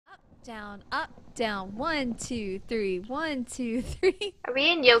down, up, down. 1, 2, 3. 1, 2, 3. Are we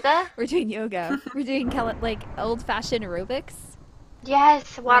in yoga? We're doing yoga. We're doing like old-fashioned aerobics.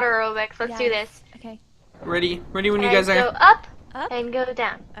 Yes, water aerobics. Let's do this. Okay. Ready when you And guys go are. up, Up. and go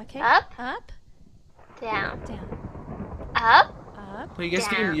down. Okay. Up, Up. down. Down. Up, Up. Are you guys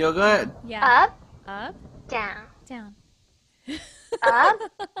down. doing yoga? Yeah. up, Up. down. Down. Up,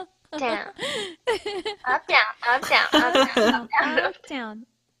 down. Up, down. Up, down. Up, down. Up, down. Up. Down.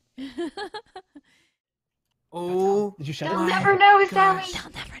 Oh, Did you shut You'll it? never know, Sally. gosh.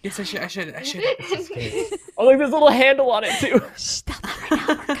 They'll never know. Yes, I should. Oh, look, there's a little handle on it too. Shh, they'll never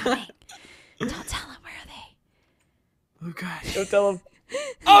know we're coming. Don't tell them where are they. Oh gosh. Don't tell him.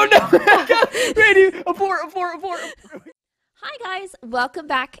 Oh no! Randy, abort. Hi guys, welcome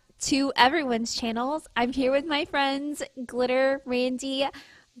back to everyone's channels. I'm here with my friends Glitter, Randy,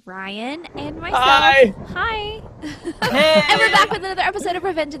 Ryan, and myself. Hi. Hi. Hey. And we're back with another episode of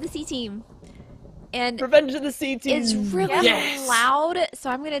Revenge of the C Team. And Revenge of the Sea Team. it's really Yes. loud, so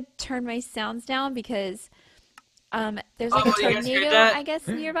I'm gonna turn my sounds down because there's like Oh, a you guys heard tornado, that? I guess,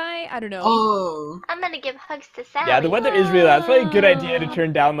 nearby. I don't know. Oh. I'm gonna give hugs to Sally. Yeah, the weather is really loud. It's probably a good idea to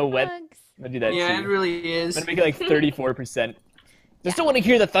turn down the weather. Hugs. I'm gonna do that Yeah, it too. really is. I'm gonna make it like 34%. Just don't want to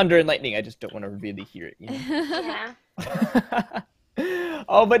hear the thunder and lightning. I just don't want to really hear it. You know? Yeah.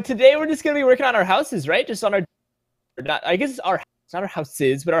 Oh, but today we're just gonna be working on our houses, right? Just on our, or not. I guess it's our. It's not our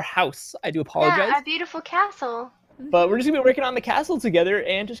houses, but our house. I do apologize. Yeah, our beautiful castle. But we're just gonna be working on the castle together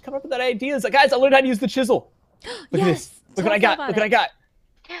and just come up with that ideas. Like, guys, I learned how to use the chisel. Look at Yes, this. Look tell what I us got. about Look what I it. got.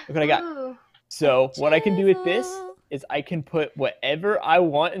 Look what I got. Ooh. So what I can do with this Chisel. is I can put whatever I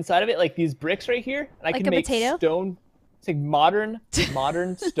want inside of it, like these bricks right here, and I Like can a make potato? stone. It's like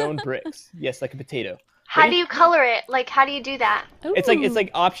modern stone bricks. Yes, like a potato. How Ready? do you color it? Like, how do you do that? It's Ooh.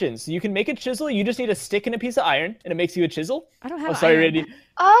 like options. So you can make a chisel. You just need a stick and a piece of iron, and it makes you a chisel. I don't have Oh, sorry, iron. Randy.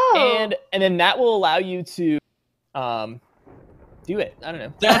 Oh. And then that will allow you to do it. I don't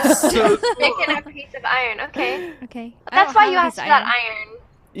know. That's so cool. Making a piece of iron. Okay. Okay. I That's don't why have you a asked piece for of that iron.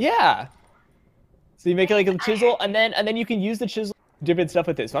 Yeah. So you make it like a chisel, and then you can use the chisel to do different stuff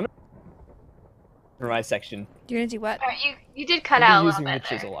with it. So I'm for my section. You're gonna do what? Alright, you did cut I'm out a using little the bit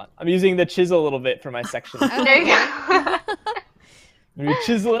there. chisel on. I'm using the chisel a little bit for my section. There you go. We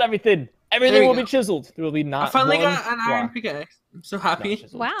chiseled everything. There Everything you will go. be chiseled. There will be not I finally one got an iron block pickaxe. I'm so not happy.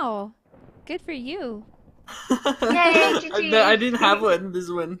 chiseled. Wow. Good for you. Yay, GG. I didn't have one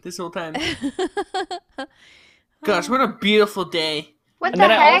this whole time. Gosh, what a beautiful day. What And the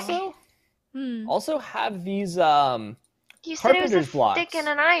then I heck? also have these You said it was a carpenter's blocks. stick and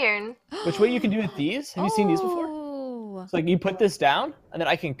an iron. which what you can do with these? Have you seen these before? Oh. So like you put this down, and then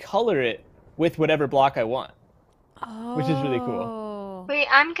I can color it with whatever block I want. Which is really cool. Oh. Wait,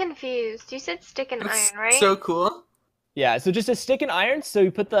 I'm confused. You said stick and That's iron, right? so cool. Yeah, so just a stick and iron. So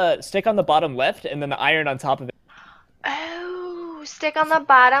you put the stick on the bottom left, and then the iron on top of it. Oh, stick on the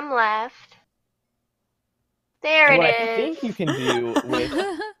bottom left. There And it what is. I think you can do with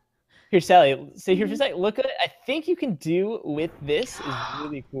here, Sally, stay here for a second. Look at it. I think you can do with this is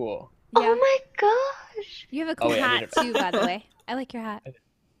really cool. Yeah. Oh my gosh. You have a cool Oh, wait, I hat need it. too, by the way. I like your hat.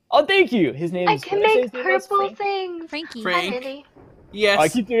 Oh, thank you. His name I is. can what did say make his name was? purple Frank? things. Frankie. Frank. Hi, Mindy. Yes. Oh, I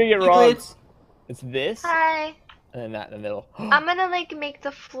keep doing it wrong. Eaglets. It's this, Hi. and then that in the middle. I'm gonna like make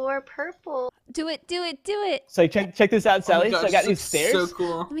the floor purple. Do it, do it, do it. So check this out, Oh my Sally. So I gosh, got this these looks stairs. So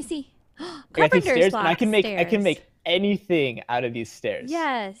cool. Let me see. I got these Carpenter's stairs, and I can make stairs. anything out of these stairs.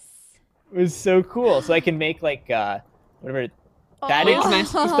 Yes. It was so cool. So I can make like whatever that is. Oh. Nice.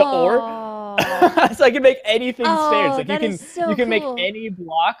 It's the ore. So I can make anything stairs. Oh, Like that you is so can make cool. any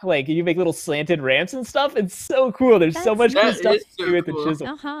block. Like you make little slanted ramps and stuff. It's so cool. There's so That's much cool That stuff is to so do with cool. the chisel.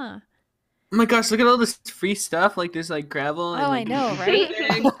 Uh-huh. Oh my gosh, look at all this free stuff. Like there's like gravel. And, Oh, I like, know, right?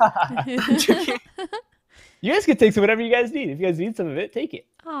 You guys can take some whatever you guys need. If you guys need some of it, take it.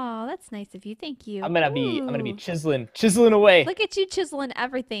 Oh, that's nice of you. Thank you. I'm gonna be Ooh. chiseling away. Look at you chiseling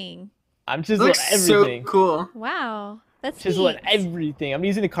everything. I'm chiseling Looks everything. so cool. Wow. That's Chiseling neat. everything. I'm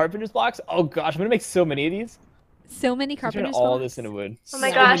using the carpenter's blocks. Oh gosh, I'm gonna make so many of these. So many Turn carpenters. all blocks. this into wood. Oh my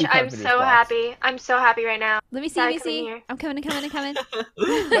So gosh, many I'm carpenter's so blocks. happy. I'm so happy right now. Let me see, Sorry, let me come in see. here. I'm coming, I'm coming.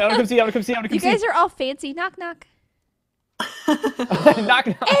 Wait, I wanna come see. I wanna come see. I wanna come You see. guys are all fancy. Knock, knock. knock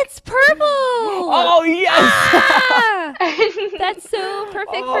knock. It's purple! Oh yes! Ah! That's so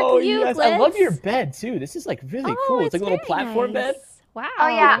perfect Oh for you, yes! Blitz. I love your bed too. This is like really Oh, cool. It's like a little very platform bed. nice. Wow. Oh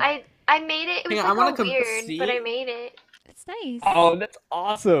yeah, I made it. It was Hang on, I wanna like all come weird, see. but I made it. It's nice. Oh, that's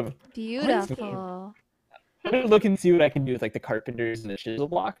awesome. Beautiful. I'm gonna look and see what I can do with like the carpenters and the chisel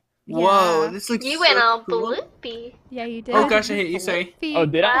block. Whoa, Yeah. this looks You so went all cool. bloopy. Yeah, you did. Oh gosh, I hate you. Sorry. Flippy. Oh,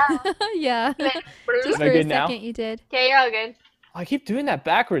 did I? Wow. Yeah. You went bloop. Just Am I for a good now? second, you did. Yeah, you're all good. I keep doing that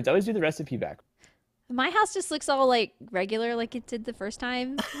backwards. I always do the recipe backwards. My house just looks all like regular, like it did the first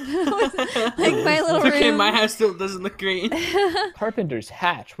time. Like my little It's okay, room. my house still doesn't look great. Carpenter's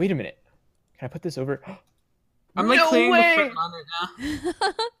hatch. Wait a minute. Can I put this over? I'm like No cleaning way! the front on it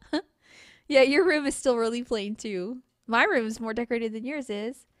now. Yeah, your room is still really plain too. My room is more decorated than yours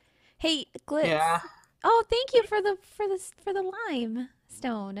is. Hey, Glitz. Yeah. Oh, thank you for the lime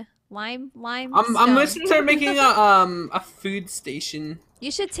stone. Lime I'm stone. gonna start making a food station.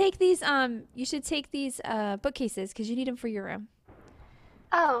 You should take these bookcases because you need them for your room.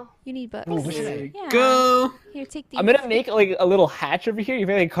 Oh, You need books. Oh, what should There I- you Yeah. go. Here, take these. I'm gonna make like a little hatch over here. You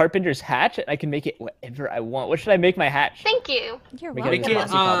make like a carpenter's hatch, and I can make it whatever I want. What should I make my hatch? thank you. You're Make welcome. it like a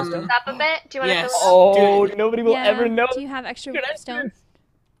glossy cobblestone? Stop a bit. Do you want to Yes. fill Oh, Do it. nobody will Yeah. ever know. Do you have extra Secret stone? entrance.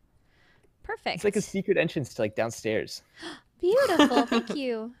 Perfect. It's like a secret entrance to like downstairs. Beautiful. Thank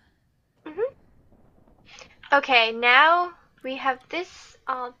you. Okay, now we have this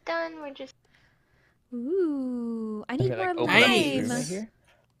all done. We're just Ooh, I I'm need gonna, more like, open up this lime. room right here.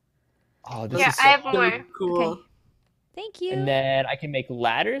 Oh, this yeah. is I so have cool. more. Cool. Thank you. And then I can make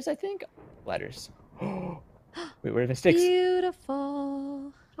ladders, I think. Ladders. Wait, where are the sticks?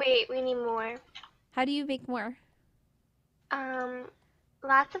 Beautiful. Wait, we need more. How do you make more?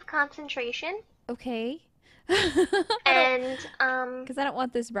 Lots of concentration Okay. and Because I don't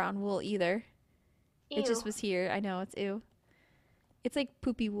want this brown wool either. It just ew. was here. I know, it's ew. It's like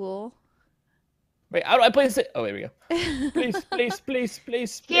poopy wool. Wait, how do I place it? Oh, there we go.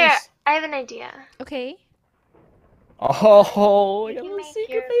 Place. Here, I have an idea. Okay. Oh, I got a You little make secret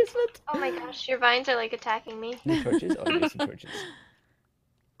your- basement. Oh my gosh, your vines are like attacking me. Need torches? Oh, I need some torches.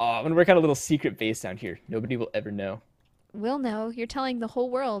 Oh, I'm gonna work on a little secret base down here. Nobody will ever know. We'll know. You're telling the whole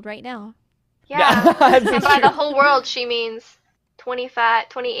world right now. Yeah. That's And by true. the whole world, she means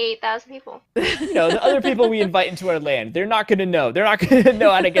 28,000 people. You know, the other people we invite into our land, they're not gonna know. They're not gonna know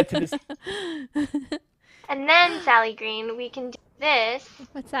how to get to this. And then Sally Green, we can do this.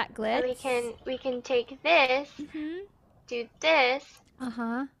 What's that, And Glitz? we can take this, Mm-hmm. do this,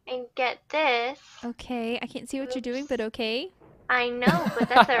 Uh-huh. and get this. Okay. I can't see what you're doing, but okay. I know, but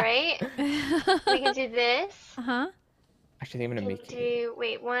that's alright. We can do this. Uh-huh. Actually, I think I'm We gonna can make it. do,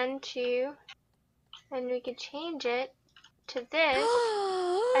 wait, 1, 2, and we could change it to this,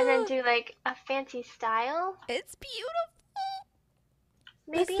 and then do like a fancy style, It's beautiful.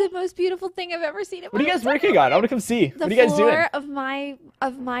 maybe? That's the most beautiful thing I've ever seen. What are you guys working on? I wanna come see. The What are you guys doing? floor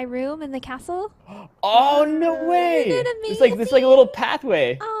of my room in the castle. Oh no way! Isn't it It's like a little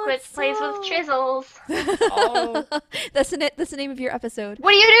pathway. Oh, Which it's plays so- with chisels. Oh. That's the name of your episode.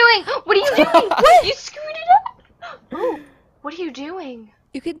 What are you doing? What are you doing? What? You screwed it up! Oh, what are you doing?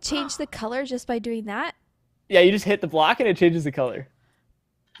 You could change the color just by doing that. Yeah, you just hit the block and it changes the color.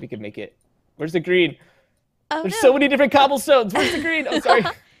 We could make it. Where's the green? Oh There's no. so many different cobblestones. Where's the green? Oh, sorry.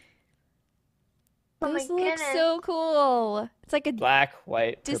 Oh my Those look goodness. so cool. It's like a Black,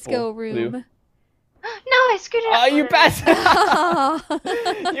 white, disco purple, blue. room. No, I screwed it up. Oh, you already. passed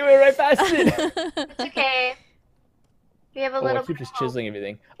it. You went right past it. It's okay. We have a Oh, I little keep bit just of hope. chiseling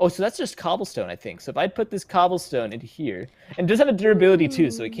everything. Oh, so that's just cobblestone, I think. So if I put this cobblestone into here, and it does have a durability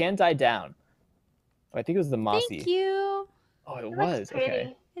too, so it Ooh. can die down. Oh, I think it was the mossy. Thank you. Oh, it It looks was. pretty.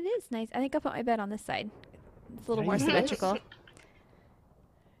 Okay. It is nice. I think I'll put my bed on this side. It's a little Did I more use this? symmetrical.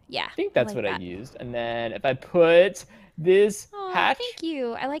 Yeah. I think that's like what that. I used. And then if I put this Aw, hatch, thank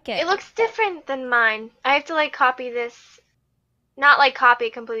you. I like it. It looks different than mine. I have to like copy this. Not like copy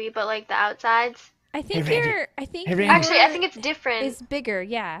it completely, but like the outsides. I think Randy. I think Hey, Randy. Actually, I yours think it's different. is bigger.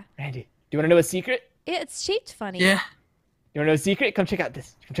 Yeah. Randy, do you want to know a secret? It's shaped funny. Yeah. You want to know a secret? Come check out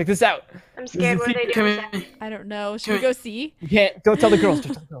this. Come check this out. I'm scared. What are they Come doing? in. I don't know. Should Come we go see? You can't. Don't tell the girls.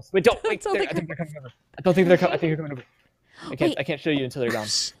 Don't tell the girls. Wait, don't. Wait. tell the I think they're coming over. I don't think they're coming. I think they're coming over. I can't. Wait. I can't show you until they're gone.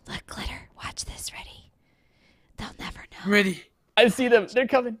 Shh, look, Glitter. Watch this. Ready? They'll never know. I'm ready. I see them. They're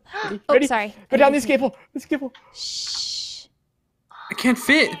coming. Ready? Oh, Ready? sorry. Go down this cable. This cable. Shh. I can't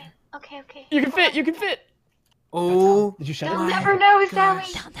fit. Okay. You can fit. You can fit. Oh. Did you shut They'll it? never know, Sally.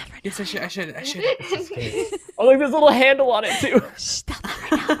 gosh. They'll never know. Yes, I should. Oh, look, there's a little handle on it too. Shh, they'll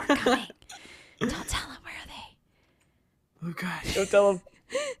never know we're coming. Don't tell them where are they. Oh gosh. Don't tell them.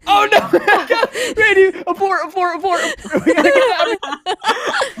 Oh no! Randy, abort! We gotta get out of here.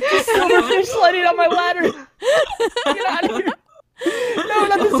 The silverfish sliding on my ladder. Get out of here! No,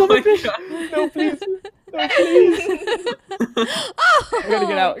 not the Oh my silverfish! God. No, please! No, please! I gotta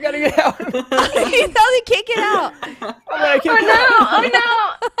get out! I gotta get out! You thought they can't get out. Oh, I Oh can't get out! no! Oh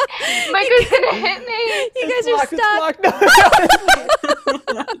no! Micah's gonna hit me! You guys It's are locked, stuck. It's locked.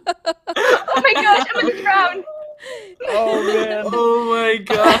 No. Oh my gosh! I'm gonna drown! Oh man! Oh my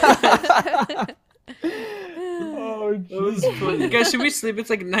god. Oh That was jeez. funny. sleep. It's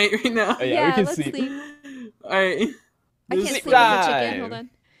like night right now. Oh, yeah, we can let's sleep. All right. I can't Sleep sleep as a chicken. time.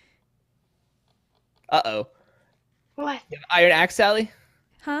 Hold on. What? You have an iron axe, Sally?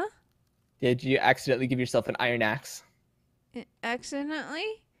 Huh? Did you accidentally give yourself an iron axe? Accidentally?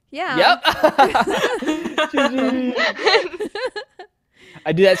 Yeah. Yep. GG.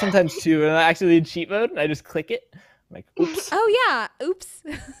 I do that sometimes too. And I actually in cheat mode, and I just click it. I'm like, oops. Oh yeah. Oops.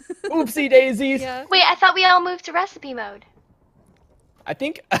 Oopsie daisies. Yeah. Wait, I thought we all moved to recipe mode. I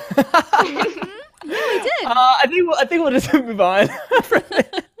think. Yeah, we did. I think we'll just move on.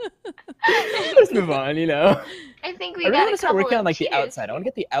 Let's move on. You know. I think we I really got want a to start couple working on of like the cheers. outside. I want to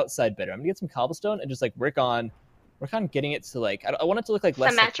get the outside better. I'm gonna get some cobblestone and just like work on getting it to like. I want it to look like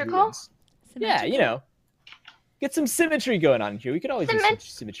less like Symmetrical? ruins. Yeah, you know. Get some symmetry going on here. We could always use some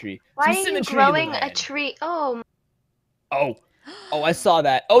symmetry. Why some are you symmetry in the growing a land. tree? Oh, Oh, I saw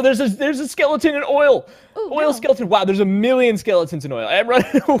that. Oh, there's a skeleton in oil. Ooh, Oil no. skeleton. Wow, there's a million skeletons in oil. I'm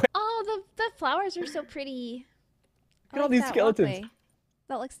running away. Oh, the flowers are so pretty. I Look at all like these that skeletons. walkway.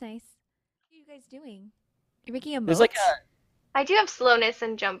 That looks nice. What are you guys doing? You're making a moat? There's like a. I do have slowness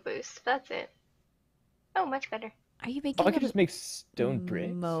and jump boost. That's it. Oh, much better. Are you making Oh, I a could just make stone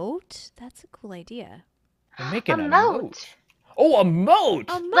bricks. moat? That's a cool idea. I'm making A a moat. moat. Oh, a moat.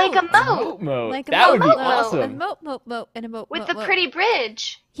 A moat. Like a moat. Moat. Like a That moat, would be moat, awesome. A moat, and a moat. With moat, the moat. pretty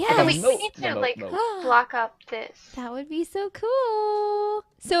bridge. Yes. So we moat. need The to moat, like moat. block up this. That would be so cool.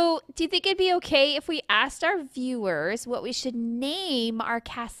 So, do you think it'd be okay if we asked our viewers what we should name our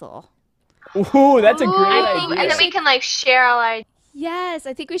castle? Ooh, that's a great I think idea. And then we can like share all our. Yes,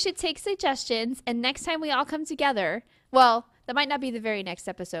 I think we should take suggestions, and next time we all come together, well, that might not be the very next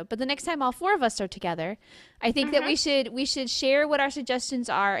episode, but the next time all four of us are together, I think that we should share what our suggestions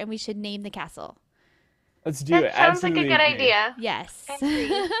are, and we should name the castle. Let's do it. That sounds like a Absolutely good agree. idea. Yes.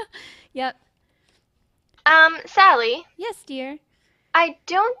 Agreed. Yep. Sally, Yes, dear. I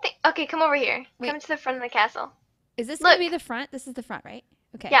don't think. Okay, come over here. Wait. Come to the front of the castle. Is this going to Look. be the front? This is the front, right?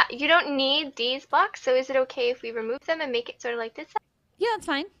 Okay. Yeah, you don't need these blocks, so is it okay if we remove them and make it sort of like this? Yeah, that's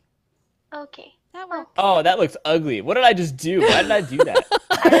fine. Okay. That works. Oh, that looks ugly. What did I just do? Why did I do that?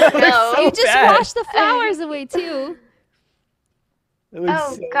 I don't know. so You just bad. washed the flowers away, too. It looks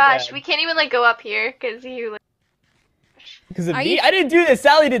Oh so gosh, bad. we can't even like go up here because you. Because of Are me? you- I didn't do this.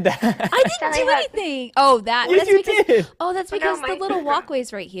 Sally did that. I didn't Sally do had- anything. Oh, that. Yes, that's you because, did. Oh, that's Oh, no, because the my- little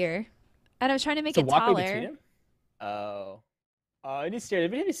walkway's right here. And I was trying to make It's a it walkway taller. between them? Oh. I need stairs.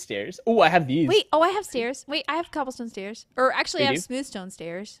 Everybody has stairs. Oh, I have these. Wait, oh, I have stairs. Wait, I have cobblestone stairs. Or actually, You I have do? smooth stone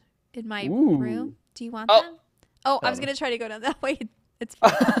stairs in my Ooh. room. Do you want Oh. them? Oh, I was No. going to try to go down that way. It's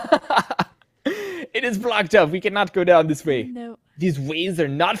fine. It is blocked up. We cannot go down this way. No. These ways are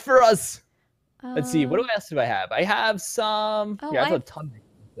not for us. Let's see. What Um, else do I have? I have some. Oh, Yeah, I I have a have ton.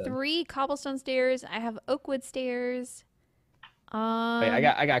 of them. 3 cobblestone stairs. I have oakwood stairs. Wait,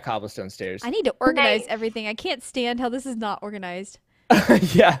 I got cobblestone stairs. I need to organize Nice. everything. I can't stand how this is not organized.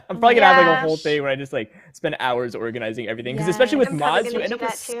 Yeah, I'm probably gonna have like a whole Gosh. thing where I just like spend hours organizing everything. Because Yes. especially with I'm probably mods, you gonna end do up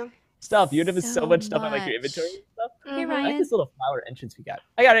with that too. stuff. You end up with so So much stuff on like your much. inventory and stuff. Hey, Mhm. I like Ryan. this little flower entrance we got.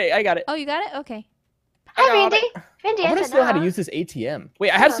 I got it. I got it. Oh, you got it? Okay. I Hi, got Randy. it. Randy, I want I to said know how to no. use this ATM.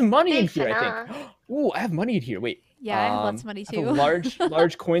 Wait, I have Oh, some money in thanks, here. I think. Ooh, I have money in here. Wait. Yeah, I have lots of money I have too. a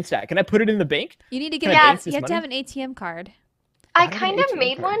large coin stack. Can I put it in the bank? You need to Can get I Yeah. a, bank this you have to have money? an ATM card. I How do I kind get of an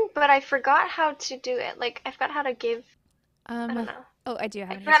made ATM card? one, but I forgot how to do it. Like, I forgot how to give. I don't know. Oh, I do have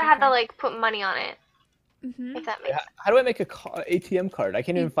I an forgot ATM how to card. like put money on it. Mhm. If that makes sense. How do I make a ATM card? I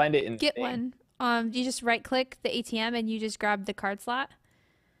can't You even find it in. Get thing. one. You just right click the ATM and you just grab the card slot.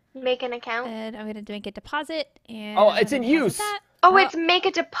 Make an account. And I'm gonna make a deposit. And Oh, I'm it's gonna in deposit use. that. Oh, Oh. it's make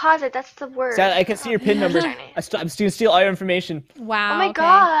a deposit. That's the word. Sally, I can see your PIN number. Darn it. I'm just gonna steal all your information. Wow. Oh my okay.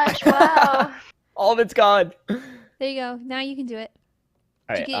 gosh! Wow. All of it's gone. There you go. Now you can do it.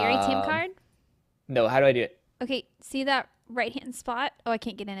 All Did right, you get your ATM card? No, how do I do it? Okay. See that right hand spot? Oh, I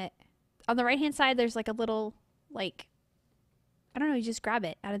can't get in it. On the right hand side, there's like a little like I don't know. You just grab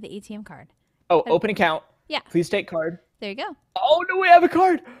it out of the ATM card. Oh, open account. Yeah. Please take card. There you go. Oh no, we have a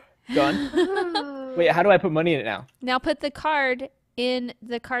card. Gone. Ooh. Wait, how do I put money in it now? Now put the card in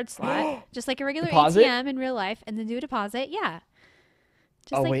the card slot, just like a regular Deposit? ATM in real life, and then do a deposit. Yeah.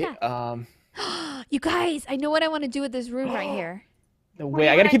 Just Oh like wait, that. You guys, I know what I want to do with this room right here. no, What wait. do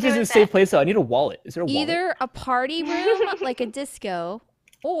I you gotta wanna keep do this in a with safe it? place though. I need a wallet. Is there a wallet? Either a party room, like a disco,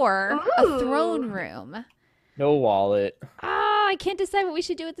 or a throne Ooh. room. No wallet. Ah, I can't decide what we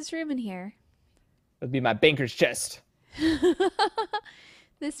should do with this room in here. That'd be my banker's chest.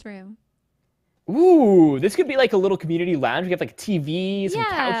 This room. Ooh, this could be like a little community lounge. We have like TVs, some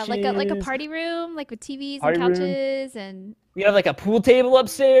Yeah, couches. like a party room, like with TVs Party and room. couches and We have like a pool table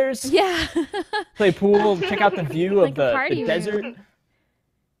upstairs. yeah. Play pool. Check out the view Like of a the party room. desert.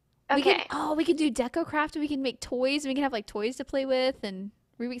 Okay. We can do deco craft and we can make toys and we can have like toys to play with and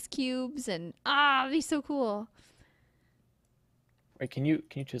Rubik's cubes and it'd be so cool. Wait, can you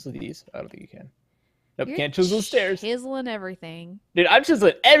chisel these? I don't think you can. Nope, You're can't chisel the stairs. Chiseling everything. Dude, I'm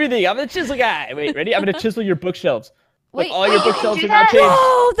chiseling everything. I'm the chisel guy. Wait, ready? I'm gonna chisel your bookshelves. Look, Wait. all your bookshelves do are now that? changed.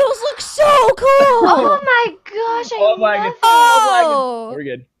 Whoa, those look so cool. Oh my gosh, I Oh my love god. it. Oh. We're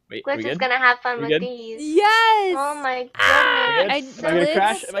good. Wait, we Glitch is good? gonna have fun We with good? these. Yes. Oh my Ah, goodness. Am I gonna Glitch-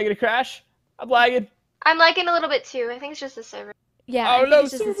 crash? Am I gonna crash? I'm lagging. I'm liking a little bit too. I think it's just the server. Yeah, Oh, I think no,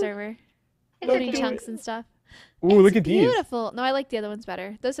 it's just the server. It's Loading okay. chunks and stuff. Ooh, look It's at these. beautiful. No, I like the other ones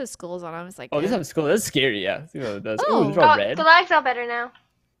better. Those have skulls on them. It's like, Oh, this is cool. That's scary. Yeah. See what it does. Oh. Ooh, they're all Oh, red. the lag's all better now.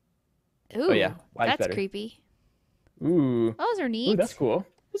 ooh, yeah, lag's that's better. creepy. Ooh. Oh, those are neat. Ooh, that's cool.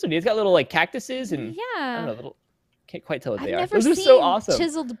 Those are neat. It's got little like cactuses and I Yeah. don't know, little. Can't quite tell what I've they are. never Those are seen so awesome.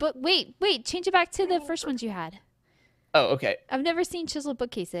 chiseled book. Wait, change it back to the first ones you had. Oh, okay. I've never seen chiseled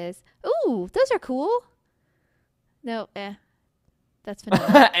bookcases. Ooh, those are cool. No, that's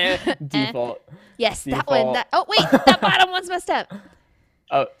vanilla. Default. Yes, that Default. one. Oh, wait, that bottom one's messed up.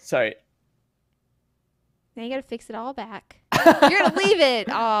 Oh, sorry. Now you gotta fix it all back. You're gonna leave it.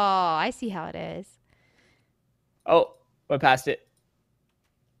 Oh, I see how it is. Oh, went past it.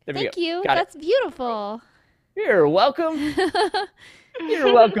 There we Thank go. you. Got That's beautiful. it. You're welcome.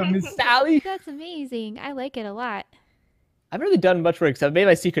 You're welcome, Miss Sally. That's amazing. I like it a lot. I haven't really done much work because I've made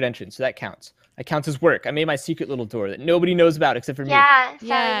my secret entrance, so that counts. That counts as work. I made my secret little door that nobody knows about except for me. Yeah, Sally,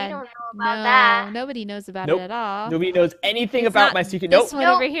 Yeah, you don't know about No, that. nobody knows about Nope. it at all. Nobody knows anything It's about not my secret. This Nope. one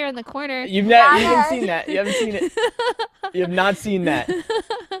Nope. over here in the corner. You Yeah. haven't seen that. You haven't seen it. You have not seen that.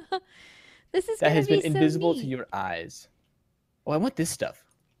 This is That gonna has be been so invisible neat. to your eyes. Oh, I want this stuff.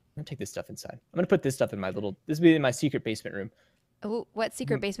 I'm gonna take this stuff inside. I'm gonna put this stuff in my little. This will be in my secret basement room. Oh, what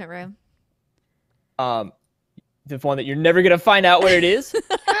secret basement room? The one that you're never gonna find out where it is.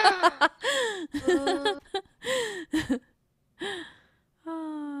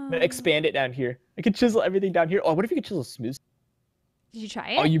 I'm gonna expand it down here. I could chisel everything down here. Oh, what if you could chisel smooth? Did you try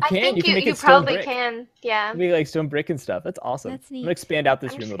it? Oh, you I can. think You can make you it stone probably brick. can. Yeah. You can make like stone brick and stuff. That's awesome. That's I'm neat. gonna expand out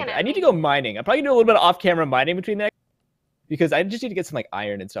this I'm room a just little bit. gonna I need to make- go mining. I'm probably gonna do a little bit of off-camera mining between that because I just need to get some like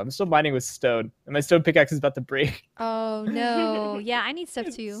iron and stuff. I'm still mining with stone, and my stone pickaxe is about to break. Oh no. Yeah, I need stuff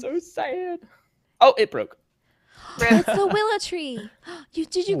It's too. so sad. Oh, it broke. It's the willow tree.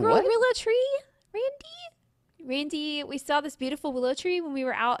 Did you grow What? a willow tree, Randy? Randy, we saw this beautiful willow tree when we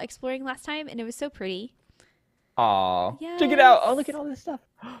were out exploring last time, and it was so pretty. Aw. Check it out. Oh, look Yes. at all this stuff.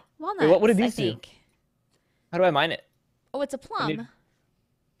 Walnuts. what do I these do? think. How do I mine it? Oh, it's a plum. need-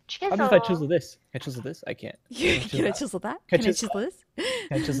 Chisel. How about if I chisel this? Can I chisel this? I can't. Can chisel I that? chisel that? Can I Can I chisel chisel this?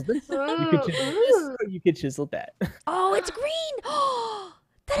 Can I chisel this? You Ooh, could chisel this. ooh. Or you could chisel that. Oh, it's green. Oh,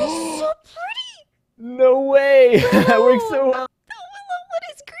 that is so pretty. No way. That works so well. The willow one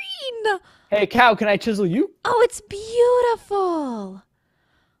is green. Hey, cow, can I chisel you? Oh, it's beautiful.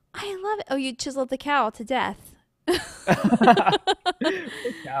 I love it. Oh, you chiseled the cow to death.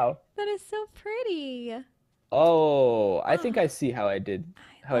 Cow. That is so pretty. Oh, I think I see how I did.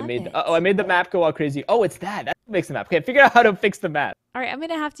 How I love made. it. Oh, I made the map go all crazy. Oh, it's that. That makes the map. Okay, figure out how to fix the map. All right, I'm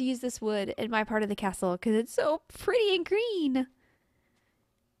gonna have to use this wood in my part of the castle because it's so pretty and green.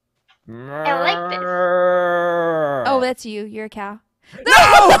 I like this. Oh, that's you. You're a cow.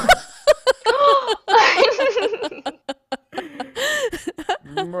 No!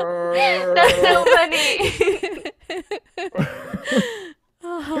 That's so funny.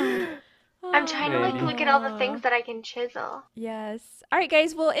 Oh. I'm trying to like Randy. look at all the things that I can chisel. Yes. All right,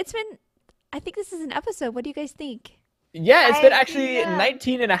 guys. Well, it's been. I think this is an episode. What do you guys think? Yeah, it's been I- actually yeah.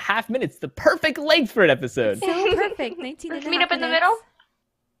 19 and a half minutes. The perfect length for an episode. So perfect. 19 Let's and a meet half up in the minutes. middle.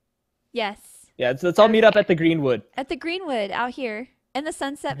 Yes. Yeah, so let's all meet up at the Greenwood. At the Greenwood out here. And the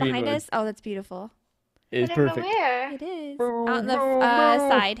sunset behind Greenwood. us. Oh, that's beautiful. It is I don't know perfect. where. It is. Out on the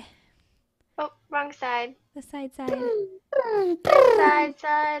side. Oh, wrong side. The side. Side.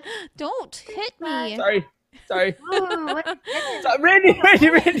 Don't hit me. Sorry. Sorry. Ooh, what is this? Stop.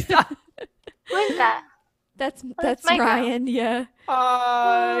 Randy, stop. Who is that? That's my girl. Ryan. Yeah.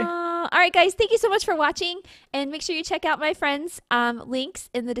 Bye. All right, guys. Thank you so much for watching. And make sure you check out my friends' links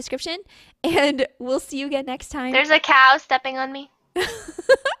in the description. And we'll see you again next time. There's a cow stepping on me.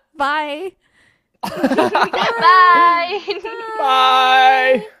 Bye. Bye.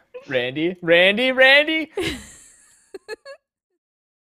 Bye. Randy.